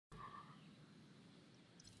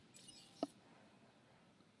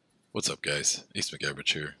What's up, guys? Ace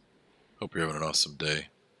McAverage here. Hope you're having an awesome day.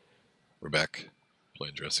 We're back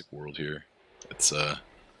playing Jurassic World here. It's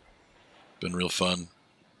been real fun.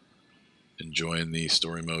 Enjoying the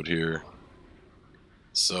story mode here.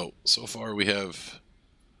 So far we have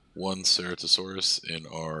one Ceratosaurus in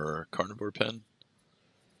our carnivore pen.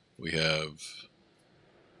 We have...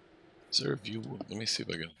 Is there a view? Let me see if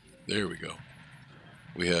I can... There we go.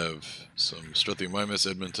 We have some Struthiomimus,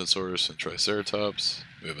 Edmontonsaurus, and Triceratops.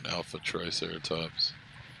 We have an Alpha Triceratops.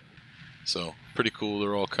 So, pretty cool.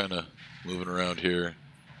 They're all kind of moving around here.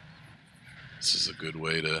 This is a good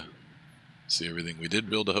way to see everything. We did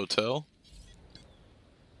build a hotel,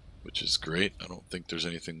 which is great. I don't think there's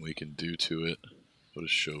anything we can do to it. What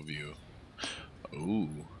is show view?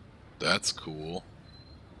 Ooh, that's cool.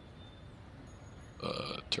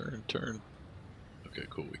 Turn. Okay,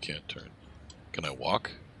 cool. We can't turn. Can I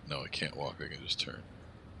walk? No, I can't walk. I can just turn.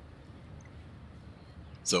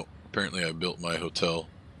 So, apparently I built my hotel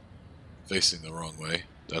facing the wrong way.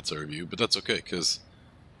 That's our view, but that's okay because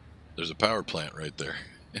there's a power plant right there.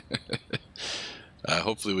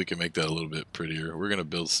 Hopefully we can make that a little bit prettier. We're going to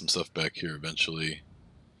build some stuff back here eventually.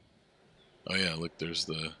 Oh yeah, look, there's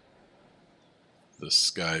the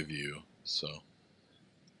sky view. So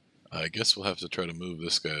I guess we'll have to try to move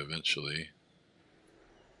this guy eventually.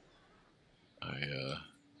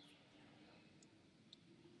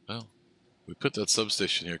 Well, we put that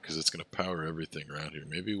substation here because it's going to power everything around here.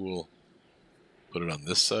 Maybe we'll put it on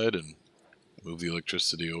this side and move the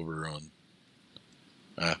electricity over on...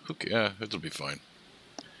 okay, yeah, it'll be fine.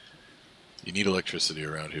 You need electricity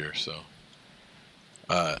around here, so...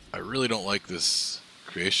 I really don't like this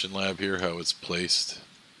creation lab here, how it's placed.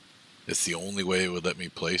 It's the only way it would let me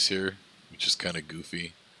place here, which is kind of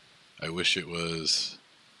goofy. I wish it was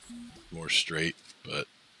more straight, but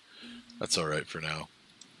that's alright for now.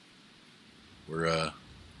 We're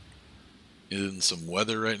in some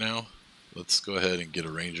weather right now. Let's go ahead and get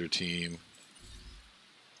a ranger team.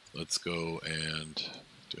 Let's go and...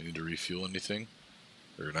 Do I need to refuel anything?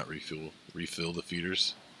 Or not refuel, refill the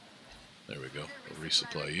feeders. There we go. We'll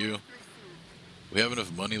resupply you. We have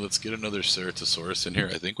enough money. Let's get another Ceratosaurus in here.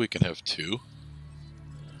 I think we can have two.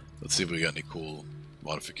 Let's see if we got any cool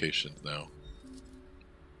modifications now.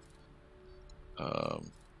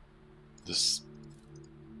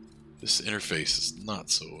 This interface is not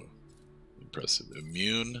so impressive.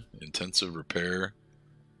 Immune, intensive repair.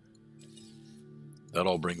 That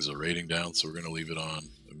all brings the rating down, so we're going to leave it on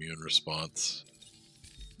immune response.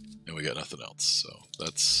 And we got nothing else, so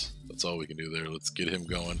that's all we can do there. Let's get him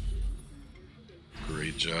going.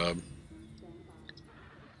 Great job.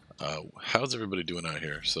 How's everybody doing out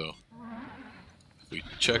here? So we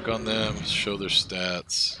check on them, show their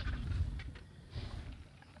stats.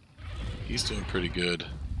 He's doing pretty good.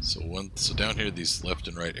 So down here, these left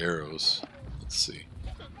and right arrows. Let's see.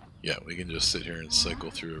 Yeah, we can just sit here and cycle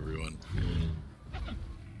through everyone.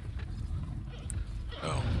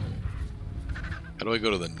 Oh. How do I go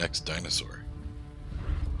to the next dinosaur?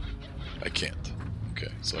 I can't.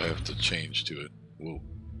 Okay, so I have to change to it. Whoa.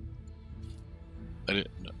 I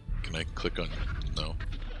didn't... No. Can I click on... No.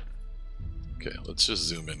 Okay, let's just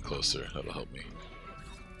zoom in closer. That'll help me.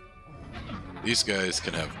 These guys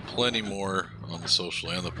can have plenty more on the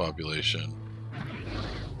social and the population.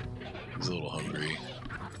 He's a little hungry.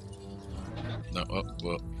 No,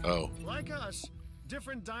 oh. Like us,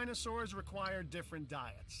 different dinosaurs require different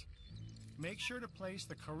diets. Make sure to place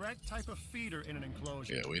the correct type of feeder in an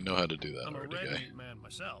enclosure. Yeah, we know how to do that I'm already, a red guy. meat man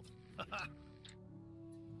myself.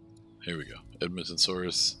 Here we go.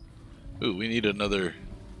 Edmontonsaurus. Ooh, we need another...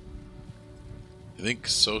 I think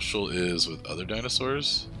social is with other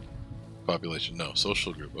dinosaurs? Population, no.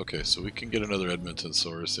 Social group. Okay, so we can get another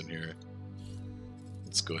Edmontonsaurus in here.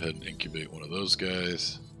 Let's go ahead and incubate one of those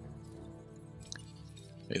guys.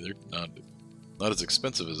 Hey, they're not as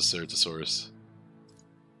expensive as a Ceratosaurus.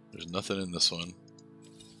 There's nothing in this one.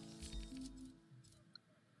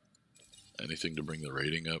 Anything to bring the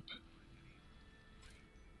rating up?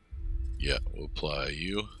 Yeah, we'll apply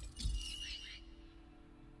you.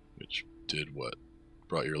 Which did what?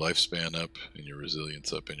 Brought your lifespan up, and your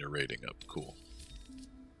resilience up, and your rating up. Cool.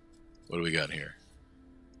 What do we got here?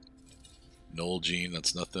 Null gene,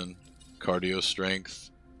 that's nothing. Cardio strength.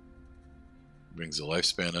 Brings the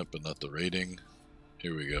lifespan up, but not the rating.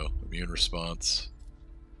 Here we go. Immune response.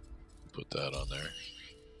 Put that on there.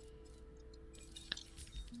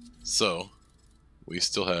 So, we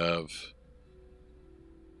still have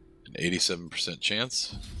an 87%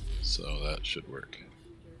 chance, so that should work.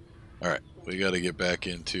 Alright, we gotta get back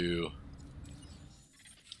into...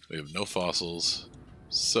 We have no fossils,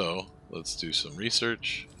 so let's do some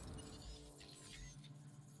research.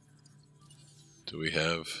 Do we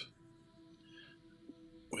have...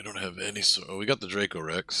 We don't have any sort... Oh, we got the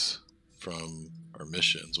Dracorex from our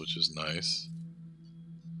missions, which is nice.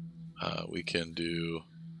 We can do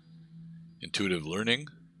intuitive learning.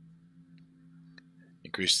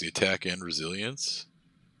 Increase the attack and resilience.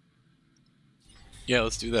 Yeah,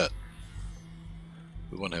 let's do that.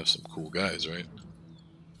 We want to have some cool guys, right?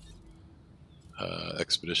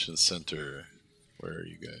 Expedition Center. Where are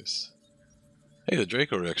you guys? Hey, the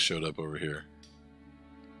Dracorex showed up over here.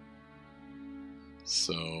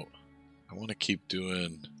 So, I want to keep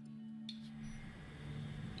doing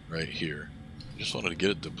right here. I just wanted to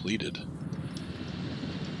get it depleted.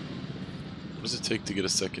 What does it take to get a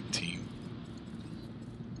second team?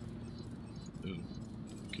 Ooh,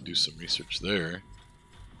 we could do some research there.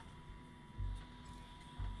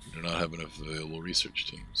 We do not have enough available research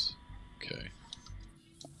teams. Okay.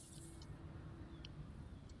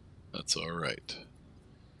 That's alright.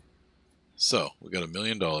 So, we got $1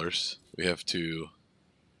 million. We have to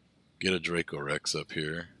get a Dracorex up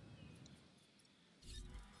here.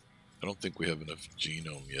 I don't think we have enough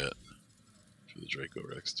genome yet for the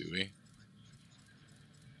Dracorex, do we?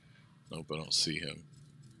 Nope, I don't see him.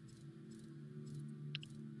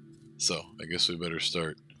 So, I guess we better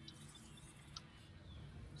start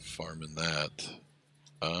farming that.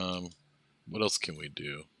 What else can we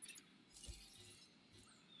do?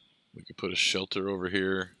 We could put a shelter over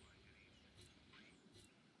here.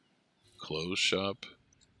 Clothes shop.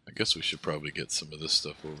 I guess we should probably get some of this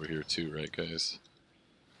stuff over here too, right guys?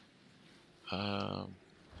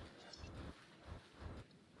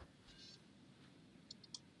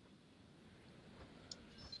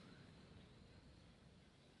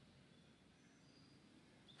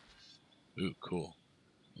 Ooh, cool.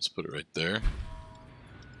 Let's put it right there.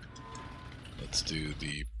 Let's do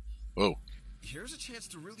the... Whoa. Here's a chance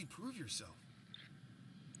to really prove yourself.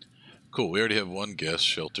 Cool, we already have one guest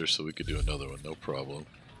shelter, so we could do another one, no problem.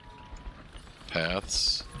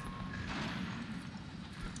 Paths.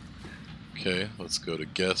 Okay, let's go to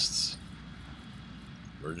guests.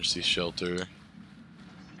 Emergency shelter.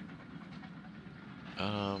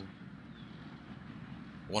 I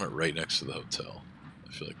want it right next to the hotel.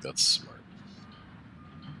 I feel like that's smart.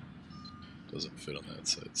 Doesn't fit on that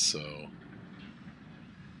side, so...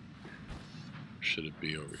 Should it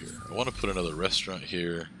be over here? I want to put another restaurant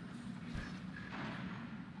here.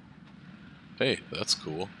 Hey, that's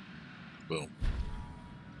cool. Boom.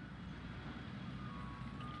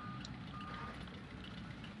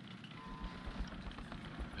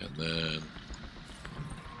 And then...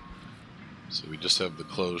 So we just have the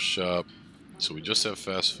clothes shop. So we just have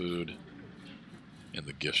fast food. And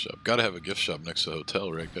the gift shop. Gotta have a gift shop next to the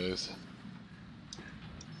hotel, right guys?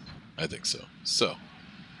 I think so. So...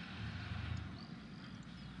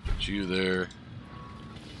 Put you there.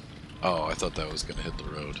 Oh, I thought that was going to hit the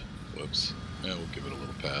road. Whoops. Yeah, we'll give it a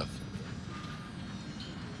little path.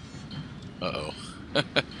 Uh-oh.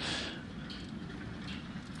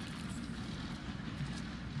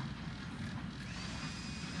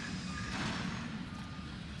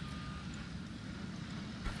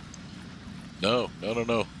 No, no, no,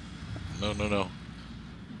 no. No, no, no.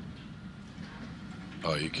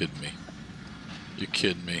 Oh, you kidding me. You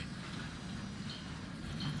kidding me.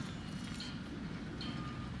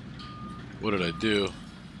 What did I do?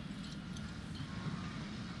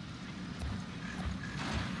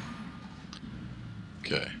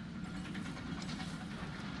 Okay.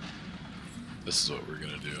 This is what we're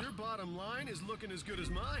gonna do. Your bottom line is looking as good as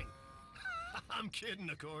mine. I'm kidding,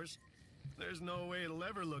 of course. There's no way it'll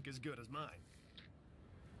ever look as good as mine.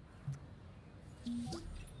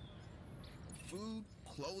 Food,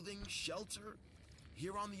 clothing, shelter.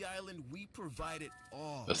 Here on the island, we provide it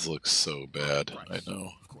all. This looks so bad. I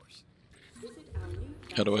know. Of course.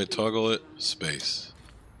 How do I toggle it? Space.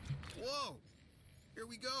 Whoa! Here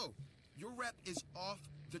we go. Your rep is off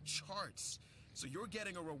the charts. So you're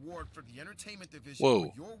getting a reward for the entertainment division Whoa.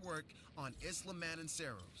 for your work on Isla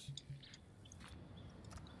Mananceros.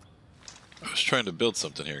 I was trying to build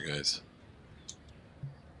something here, guys.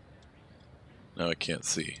 Now I can't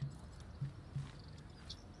see.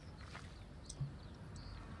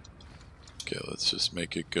 Okay, let's just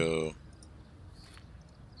make it go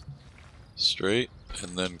straight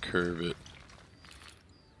and then curve it.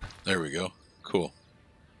 There we go. Cool.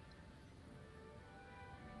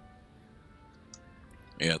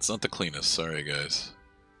 Yeah, it's not the cleanest, sorry guys,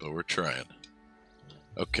 but we're trying.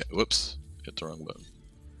 Okay, whoops, hit the wrong button.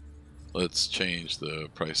 Let's change the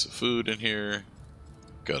price of food in here.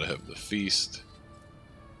 Gotta have the feast.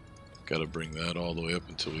 Gotta bring that all the way up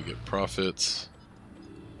until we get profits.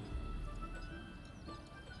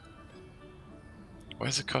 Why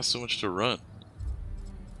does it cost so much to run?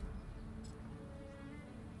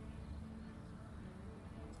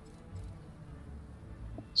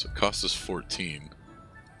 cost us 14.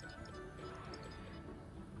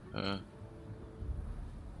 Okay.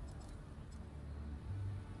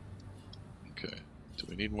 Do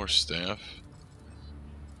we need more staff?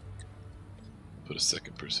 Put a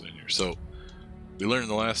second person in here. So, we learned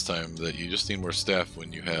the last time that you just need more staff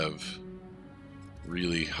when you have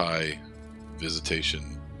really high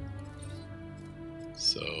visitation.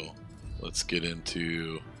 So, let's get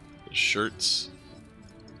into the shirts.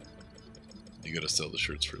 You gotta sell the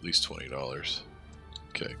shirts for at least $20.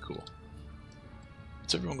 Okay, cool.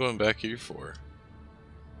 What's everyone going back here for?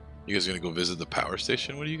 You guys gonna go visit the power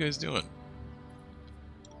station? What are you guys doing?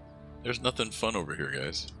 There's nothing fun over here,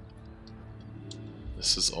 guys.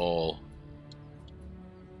 This is all...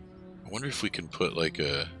 I wonder if we can put like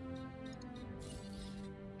a...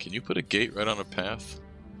 Can you put a gate right on a path?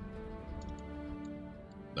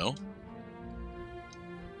 No?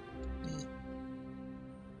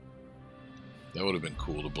 That would have been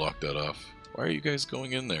cool to block that off. Why are you guys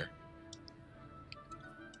going in there?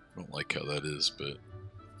 I don't like how that is, but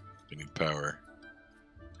we need power.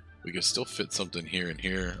 We can still fit something here and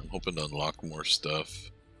here. I'm hoping to unlock more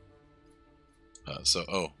stuff.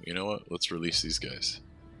 Oh, you know what? Let's release these guys.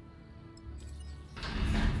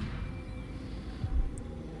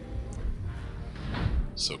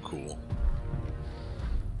 So cool.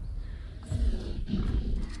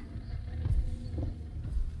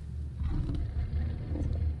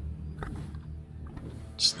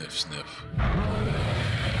 Sniff, sniff.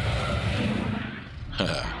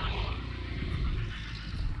 A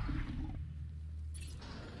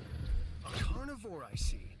carnivore, I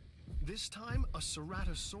see. This time, a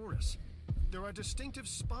Ceratosaurus. There are distinctive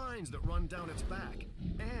spines that run down its back,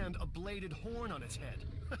 and a bladed horn on its head.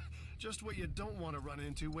 Just what you don't want to run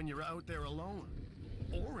into when you're out there alone.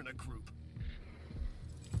 Or in a group.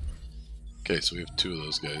 Okay, so we have two of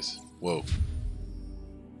those guys. Whoa.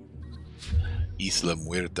 Isla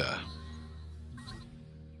Muerta.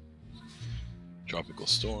 Tropical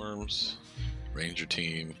storms. Ranger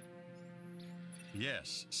team.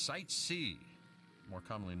 Yes, Site C, more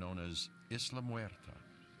commonly known as Isla Muerta.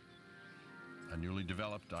 A newly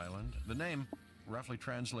developed island. The name, roughly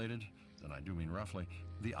translated, and I do mean roughly,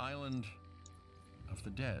 the island of the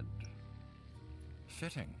dead.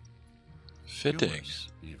 Fitting. Fitting. Humorous,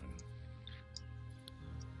 even.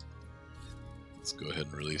 Let's go ahead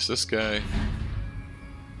and release this guy.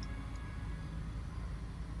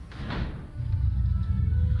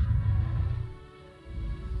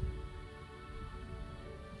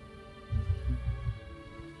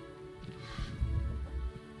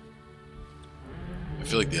 I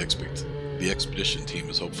feel like the expedition team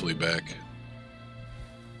is hopefully back.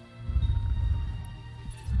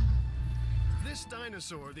 This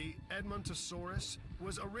dinosaur, the Edmontosaurus,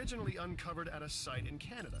 was originally uncovered at a site in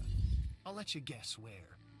Canada. I'll let you guess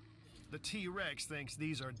where. The T-Rex thinks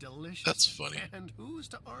these are delicious. That's funny. And who's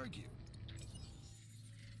to argue?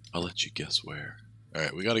 I'll let you guess where.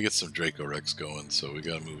 Alright, we gotta get some Draco Rex going, so we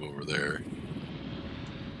gotta move over there.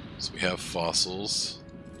 So we have fossils.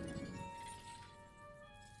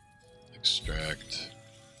 Extract.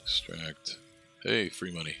 Extract. Hey,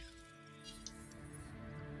 free money.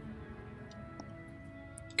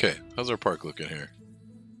 Okay, how's our park looking here?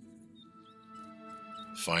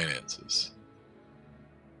 Finances.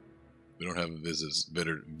 We don't have a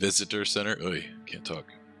visitor center. Oy, can't talk.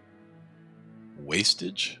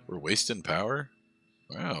 Wastage? We're wasting power?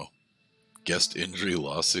 Wow. Guest injury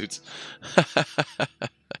lawsuits?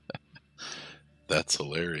 That's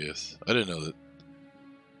hilarious. I didn't know that.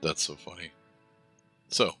 That's so funny.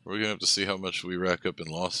 So, we're going to have to see how much we rack up in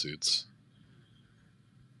lawsuits.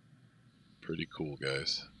 Pretty cool,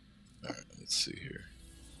 guys. Alright, let's see here.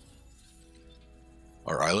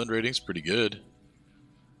 Our island rating's pretty good.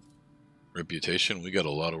 Reputation, we got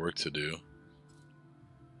a lot of work to do.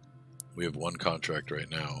 We have one contract right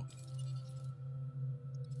now.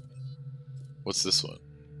 What's this one?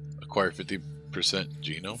 Acquire 50%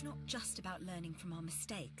 genome? It's not just about learning from our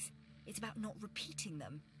mistakes. It's about not repeating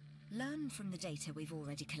them. Learn from the data we've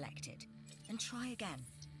already collected. And try again.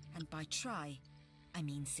 And by try, I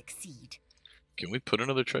mean succeed. Can we put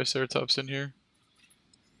another Triceratops in here?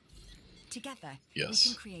 Together, yes.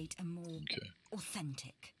 We can create a more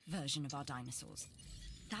authentic version of our dinosaurs.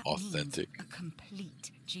 That authentic. means a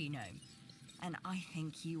complete genome. And I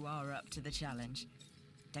think you are up to the challenge.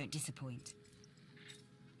 Don't disappoint.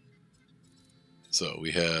 So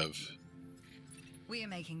we have... We are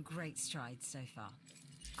making great strides so far.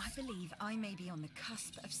 I believe I may be on the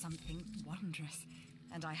cusp of something wondrous.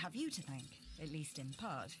 And I have you to thank, at least in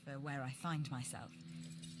part, for where I find myself.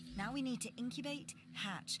 Now we need to incubate,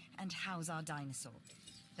 hatch, and house our dinosaur.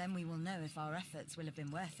 Then we will know if our efforts will have been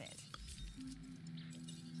worth it.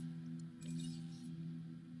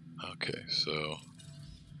 Okay, so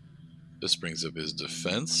this brings up his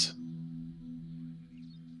defense,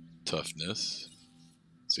 toughness.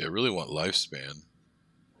 See, I really want lifespan,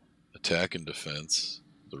 attack and defense.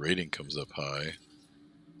 The rating comes up high,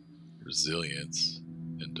 resilience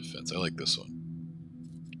and defense. I like this one.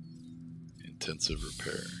 Intensive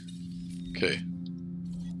repair. Okay,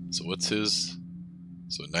 so what's his?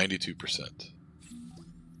 So 92%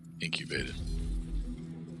 incubated.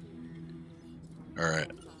 All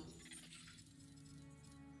right.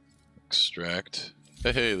 Extract.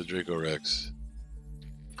 Hey, the Draco Rex.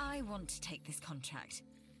 I want to take this contract,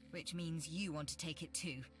 which means you want to take it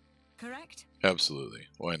too, correct? Absolutely.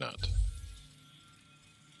 Why not?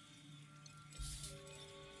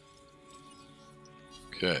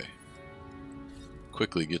 Okay.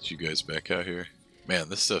 Quickly get you guys back out here. Man,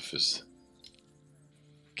 this stuff is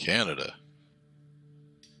Canada.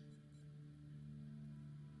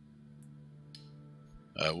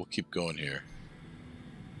 We'll keep going here.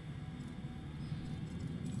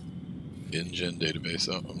 InGen database.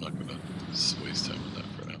 Oh, I'm not gonna waste time on that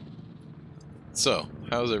for now. So,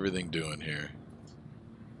 how's everything doing here?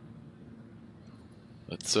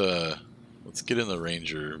 Let's get in the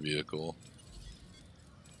Ranger vehicle.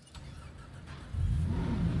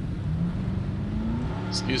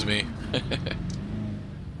 Excuse me.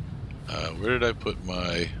 Where did I put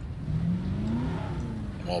my...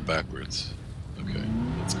 I'm all backwards. Okay,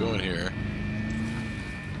 let's go in here.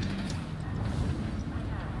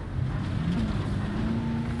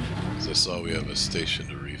 Because I saw we have a station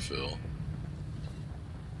to refill.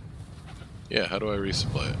 Yeah, how do I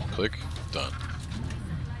resupply it? Click. Done.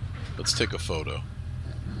 Let's take a photo.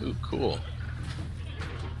 Ooh, cool.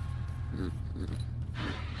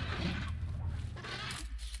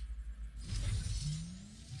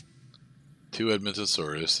 Two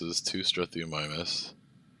Edmontosauruses, two Struthiomimus.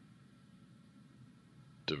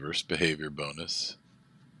 Diverse behavior bonus.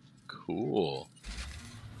 Cool.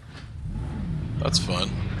 That's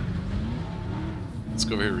fun. Let's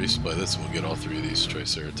go over here and resupply this and we'll get all three of these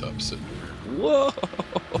Triceratops sitting here. Whoa!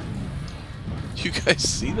 You guys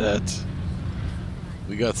see that?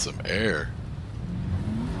 We got some air.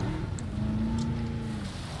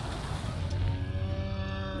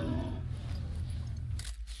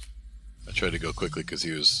 I tried to go quickly because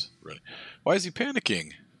he was running. Why is he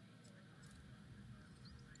panicking?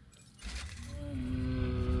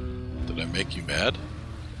 Did I make you mad?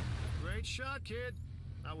 Great shot, kid.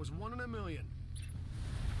 I was 1 in a million.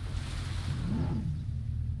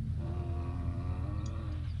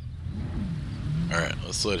 Alright,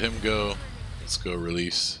 let's let him go. Let's go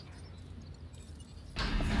release.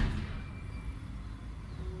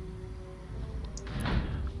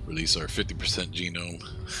 Release our 50% genome,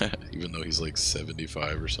 even though he's like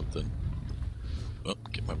 75 or something. Oh,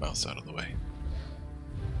 get my mouse out of the way.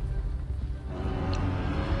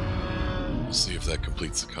 We'll see if that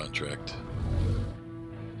completes the contract.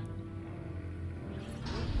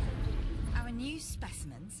 Our new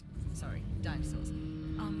specimens, sorry, dinosaurs,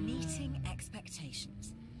 are meeting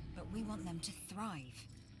expectations, but we want them to thrive.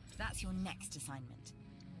 That's your next assignment.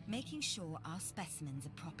 Making sure our specimens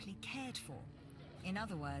are properly cared for. In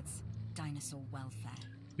other words, dinosaur welfare.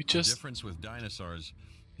 We The just... difference with dinosaurs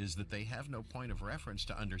is that they have no point of reference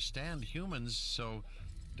to understand humans, so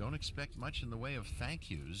don't expect much in the way of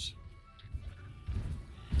thank yous.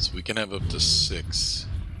 So we can have up to 6.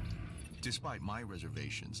 Despite my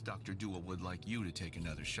reservations, Dr. Dua would like you to take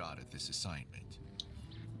another shot at this assignment.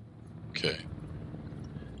 Okay.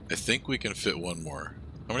 I think we can fit one more.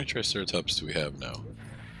 How many Triceratops do we have now?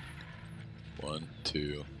 1,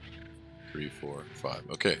 2, 3, 4, 5.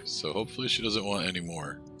 Okay, so hopefully she doesn't want any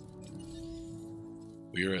more.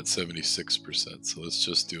 We are at 76%, so let's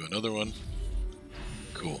just do another one.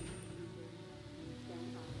 Cool.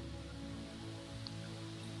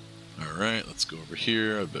 Alright, let's go over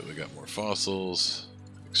here. I bet we got more fossils.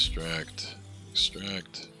 Extract.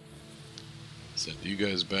 Extract. Send you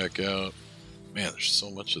guys back out. Man, there's so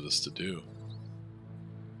much of this to do.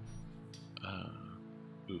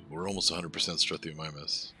 Ooh, we're almost 100%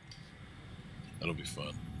 Struthiomimus. That'll be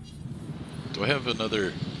fun. Do I have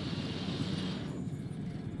another...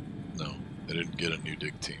 No, I didn't get a new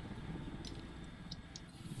dig team.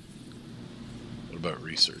 What about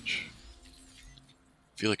research?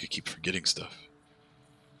 I feel like I keep forgetting stuff.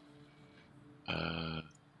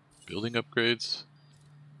 Building upgrades.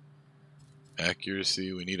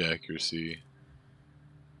 Accuracy, we need accuracy.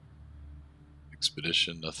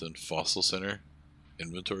 Expedition, nothing. Fossil center.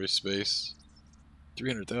 Inventory space.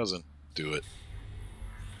 300,000. Do it.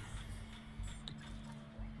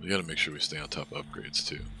 We gotta make sure we stay on top of upgrades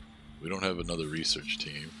too. We don't have another research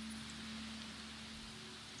team.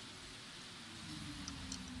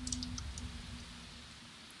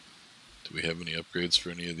 Do we have any upgrades for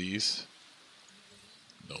any of these?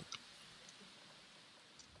 Nope.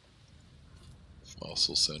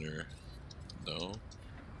 Fossil Center. No.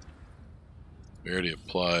 We already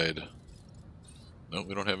applied. Nope,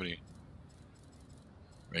 we don't have any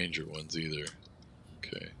Ranger ones either.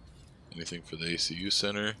 Okay. Anything for the ACU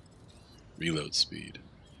Center? Reload speed.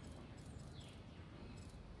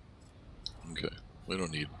 Okay. We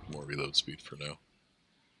don't need more reload speed for now.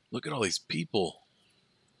 Look at all these people.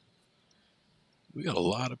 We got a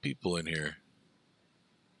lot of people in here.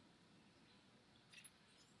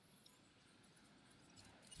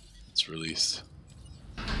 Let's release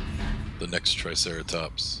the next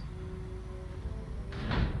Triceratops.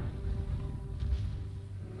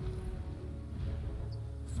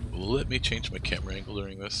 Will it let me change my camera angle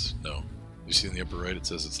during this? No. You see in the upper right it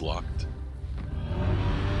says it's locked.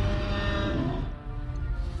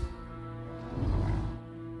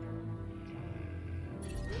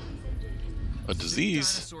 A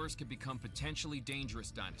disease? Dinosaurs can become potentially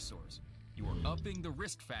dangerous dinosaurs. You are upping the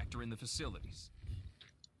risk factor in the facilities.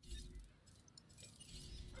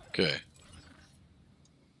 Okay.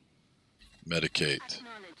 Medicate.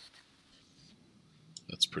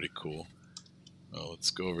 That's pretty cool. Oh,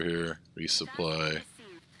 let's go over here, resupply.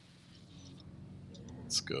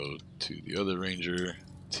 Let's go to the other ranger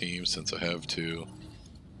team since I have to.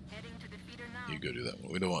 You go do that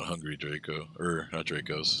one. We don't want hungry Draco, or not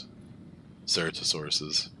Dracos,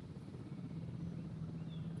 Ceratosauruses.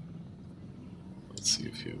 Let's see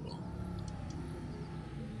if he will.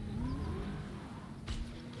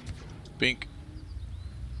 Bink.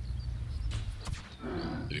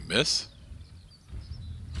 Did he miss?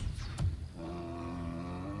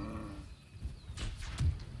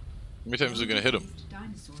 How many times are we gonna hit him?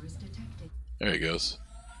 There he goes.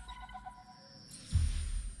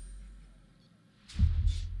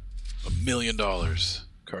 $1 million.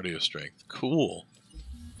 Cardio strength. Cool.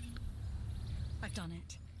 I've done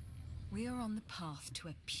it. We are on the path to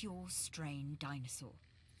a pure strain dinosaur.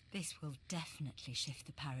 This will definitely shift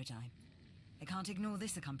the paradigm. I can't ignore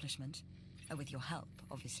this accomplishment. With your help,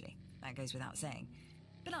 obviously. That goes without saying.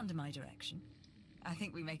 But under my direction. I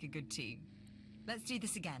think we make a good team. Let's do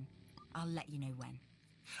this again. I'll let you know when.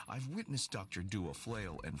 I've witnessed Dr. Dua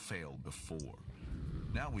flail and fail before.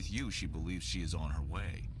 Now with you, she believes she is on her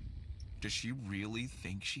way. Does she really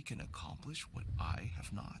think she can accomplish what I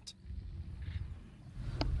have not?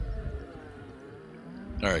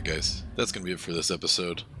 Alright guys, that's going to be it for this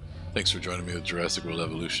episode. Thanks for joining me with Jurassic World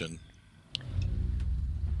Evolution.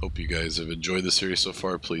 Hope you guys have enjoyed the series so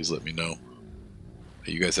far. Please let me know.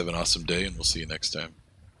 You guys have an awesome day, and we'll see you next time.